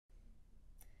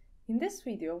In this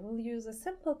video, we'll use a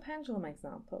simple pendulum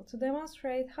example to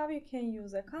demonstrate how you can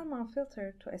use a Kalman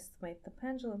filter to estimate the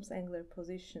pendulum's angular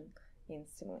position in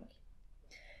Simulink.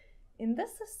 In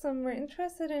this system, we're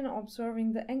interested in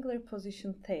observing the angular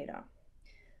position theta.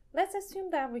 Let's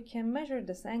assume that we can measure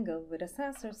this angle with a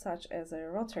sensor such as a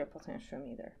rotary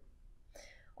potentiometer.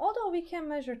 Although we can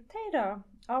measure theta,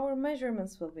 our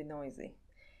measurements will be noisy.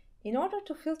 In order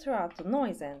to filter out the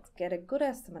noise and get a good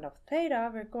estimate of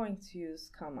theta, we're going to use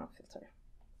Kalman filter.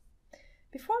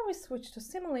 Before we switch to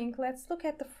Simulink, let's look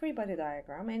at the free body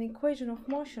diagram and equation of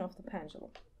motion of the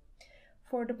pendulum.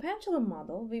 For the pendulum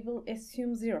model, we will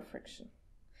assume zero friction.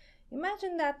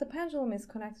 Imagine that the pendulum is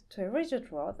connected to a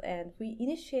rigid rod and we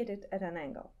initiate it at an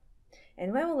angle.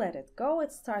 And when we let it go,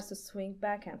 it starts to swing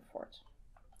back and forth.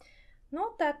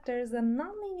 Note that there is a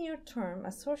nonlinear term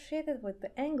associated with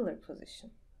the angular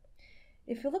position.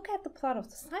 If you look at the plot of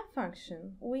the sine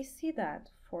function, we see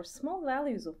that for small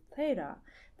values of theta,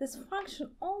 this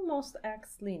function almost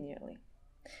acts linearly.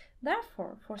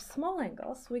 Therefore, for small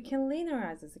angles, we can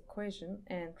linearize this equation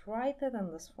and write it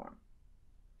in this form.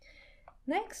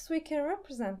 Next, we can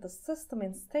represent the system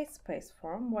in state space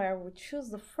form, where we choose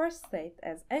the first state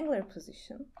as angular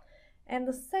position and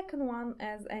the second one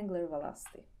as angular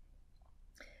velocity.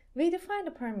 We define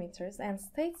the parameters and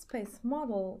state space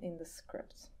model in the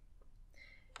script.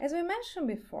 As we mentioned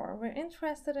before, we're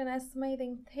interested in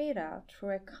estimating theta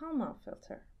through a Kalman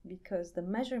filter because the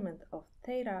measurement of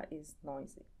theta is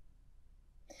noisy.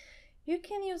 You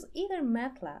can use either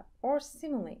MATLAB or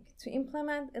Simulink to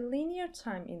implement a linear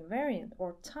time invariant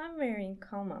or time-varying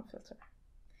Kalman filter.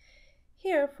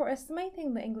 Here, for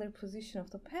estimating the angular position of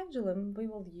the pendulum, we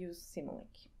will use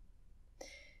Simulink.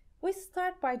 We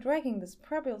start by dragging this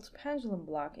pre-built pendulum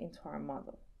block into our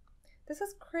model. This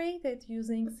is created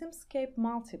using Simscape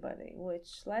Multibody,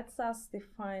 which lets us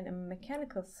define a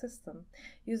mechanical system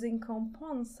using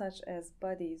components such as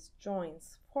bodies,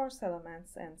 joints, force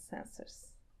elements, and sensors.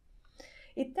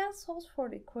 It then solves for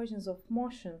the equations of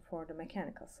motion for the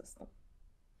mechanical system.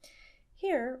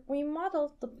 Here, we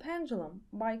modeled the pendulum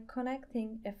by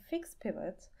connecting a fixed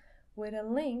pivot with a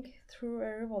link through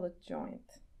a revolute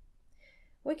joint.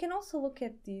 We can also look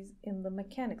at these in the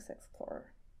Mechanics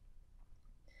Explorer.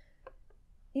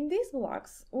 In these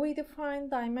blocks, we define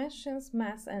dimensions,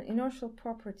 mass, and inertial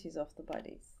properties of the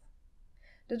bodies.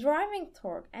 The driving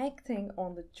torque acting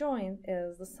on the joint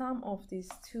is the sum of these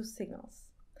two signals,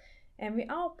 and we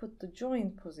output the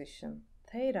joint position,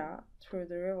 theta, through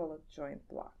the revolute joint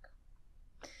block.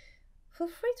 Feel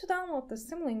free to download the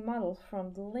Simulink model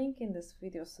from the link in this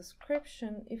video's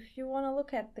description if you want to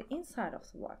look at the inside of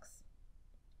the blocks.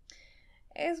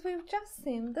 As we've just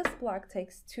seen, this block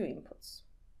takes two inputs.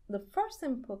 The first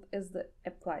input is the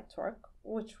applied torque,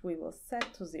 which we will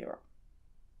set to 0.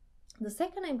 The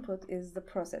second input is the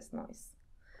process noise.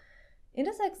 In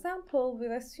this example,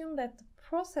 we'll assume that the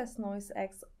process noise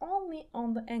acts only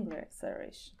on the angular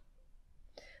acceleration.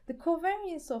 The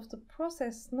covariance of the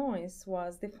process noise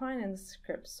was defined in the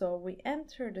script, so we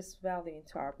enter this value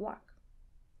into our block.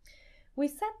 We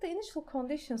set the initial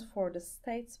conditions for the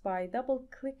states by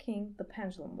double-clicking the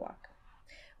pendulum block.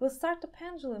 We'll start the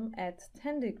pendulum at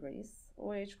 10 degrees,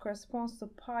 which corresponds to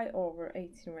pi over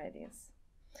 18 radians,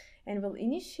 and we'll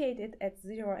initiate it at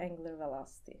 0 angular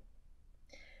velocity.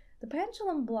 The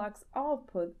pendulum block's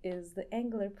output is the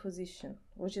angular position,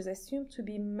 which is assumed to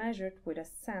be measured with a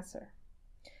sensor.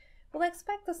 We'll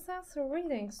expect the sensor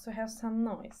readings to have some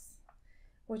noise,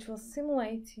 which we'll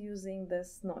simulate using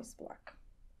this noise block.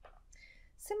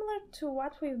 Similar to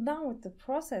what we've done with the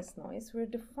process noise, we're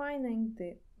defining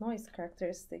the noise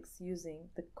characteristics using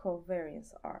the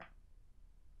covariance R.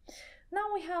 Now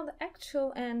we have the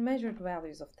actual and measured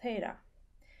values of theta.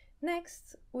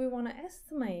 Next, we want to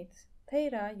estimate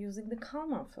theta using the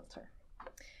Kalman filter.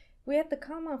 We add the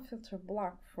Kalman filter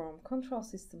block from Control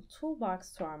System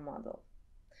Toolbox to our model.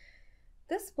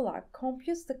 This block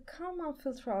computes the Kalman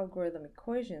filter algorithm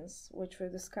equations, which we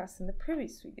discussed in the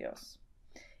previous videos.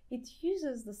 It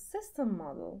uses the system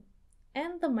model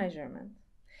and the measurement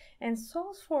and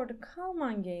solves for the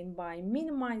Kalman gain by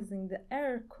minimizing the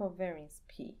error covariance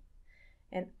P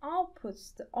and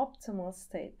outputs the optimal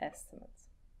state estimate.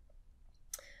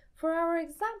 For our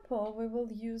example, we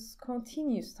will use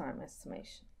continuous time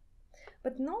estimation.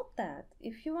 But note that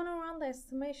if you want to run the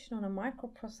estimation on a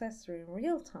microprocessor in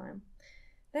real time,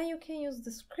 then you can use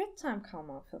discrete time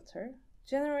Kalman filter,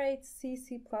 generate C++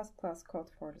 code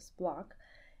for this block,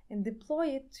 and deploy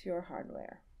it to your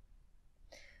hardware.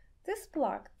 This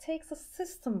block takes a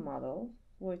system model,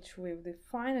 which we've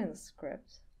defined in the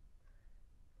script,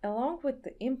 along with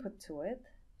the input to it,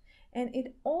 and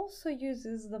it also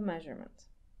uses the measurement.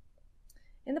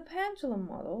 In the pendulum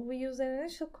model, we use an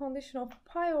initial condition of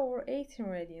pi over 18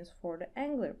 radians for the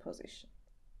angular position.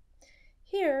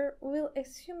 Here, we'll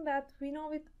assume that we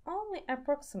know it only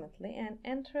approximately and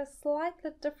enter a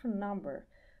slightly different number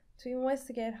to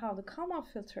investigate how the Kalman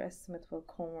filter estimate will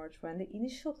converge when the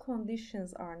initial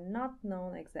conditions are not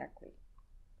known exactly.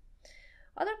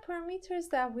 Other parameters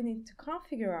that we need to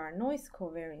configure are noise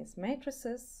covariance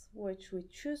matrices, which we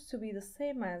choose to be the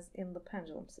same as in the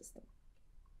pendulum system.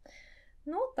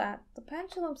 Note that the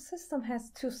pendulum system has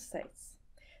two states.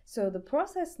 So the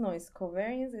process noise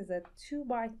covariance is a 2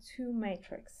 by 2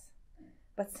 matrix.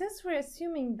 But since we're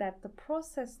assuming that the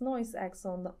process noise acts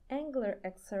on the angular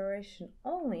acceleration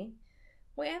only,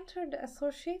 we enter the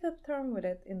associated term with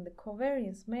it in the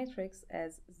covariance matrix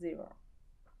as 0.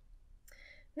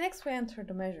 Next, we enter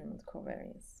the measurement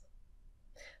covariance.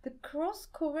 The cross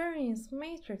covariance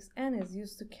matrix N is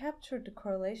used to capture the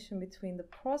correlation between the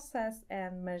process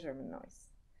and measurement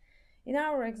noise. In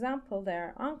our example, they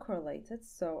are uncorrelated,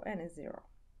 so N is 0.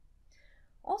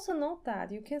 Also note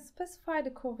that you can specify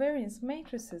the covariance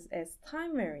matrices as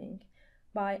time varying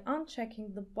by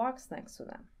unchecking the box next to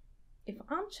them. If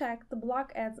unchecked, the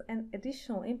block adds an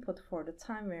additional input for the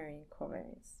time varying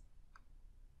covariance.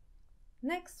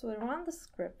 Next, we run the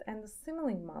script and the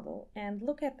Simulink model and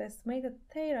look at the estimated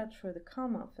theta through the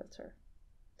Kalman filter.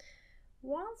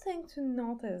 One thing to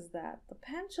note is that the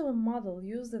pendulum model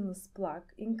used in this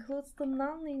block includes the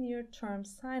nonlinear term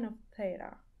sine of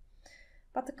theta,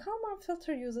 but the Kalman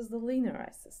filter uses the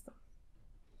linearized system.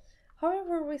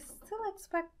 However, we still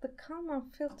expect the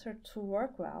Kalman filter to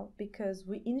work well because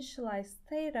we initialize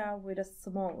theta with a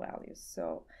small value,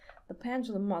 so the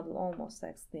pendulum model almost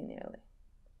acts linearly.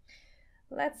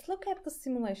 Let's look at the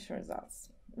simulation results.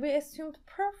 We assumed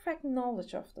perfect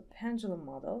knowledge of the pendulum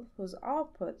model, whose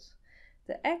output,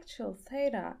 the actual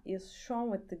theta, is shown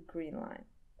with the green line.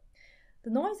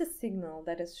 The noisy signal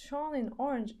that is shown in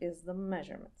orange is the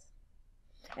measurement,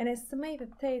 and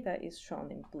estimated theta is shown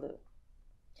in blue.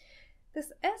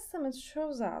 This estimate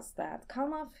shows us that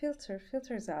Kalman filter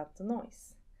filters out the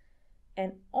noise,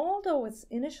 and although its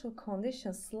initial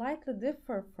conditions slightly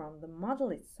differ from the model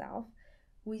itself,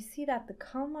 we see that the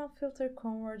Kalman filter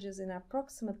converges in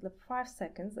approximately 5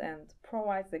 seconds and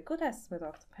provides a good estimate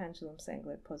of the pendulum's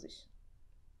angular position.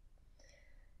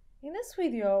 In this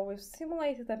video, we've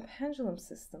simulated a pendulum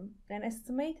system and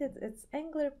estimated its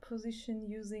angular position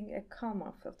using a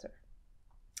Kalman filter.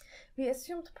 We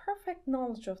assumed perfect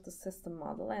knowledge of the system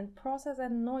model and process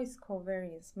and noise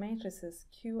covariance matrices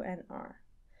Q and R.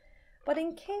 But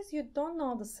in case you don't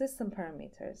know the system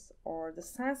parameters or the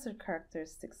sensor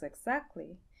characteristics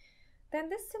exactly, then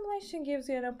this simulation gives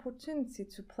you an opportunity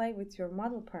to play with your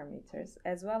model parameters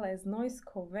as well as noise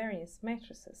covariance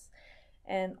matrices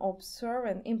and observe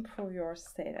and improve your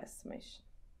state estimation.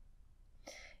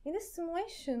 In this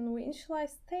simulation, we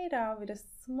initialized theta with a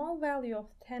small value of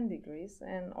 10 degrees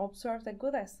and observed a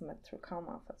good estimate through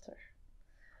Kalman filter.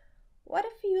 What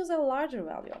if we use a larger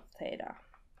value of theta?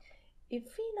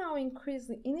 If we now increase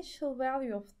the initial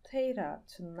value of theta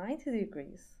to 90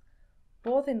 degrees,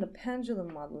 both in the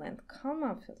pendulum model and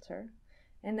Kalman filter,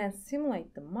 and then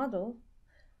simulate the model,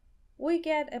 we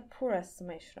get a poor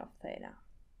estimation of theta.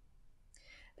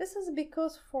 This is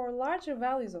because for larger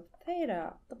values of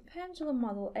theta, the pendulum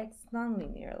model acts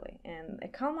nonlinearly, and a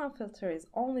Kalman filter is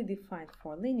only defined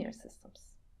for linear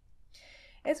systems.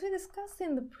 As we discussed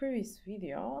in the previous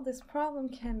video, this problem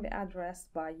can be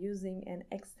addressed by using an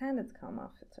extended Kalman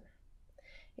filter.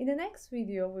 In the next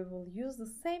video, we will use the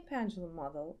same pendulum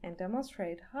model and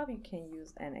demonstrate how you can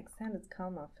use an extended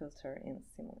Kalman filter in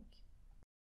Simulink.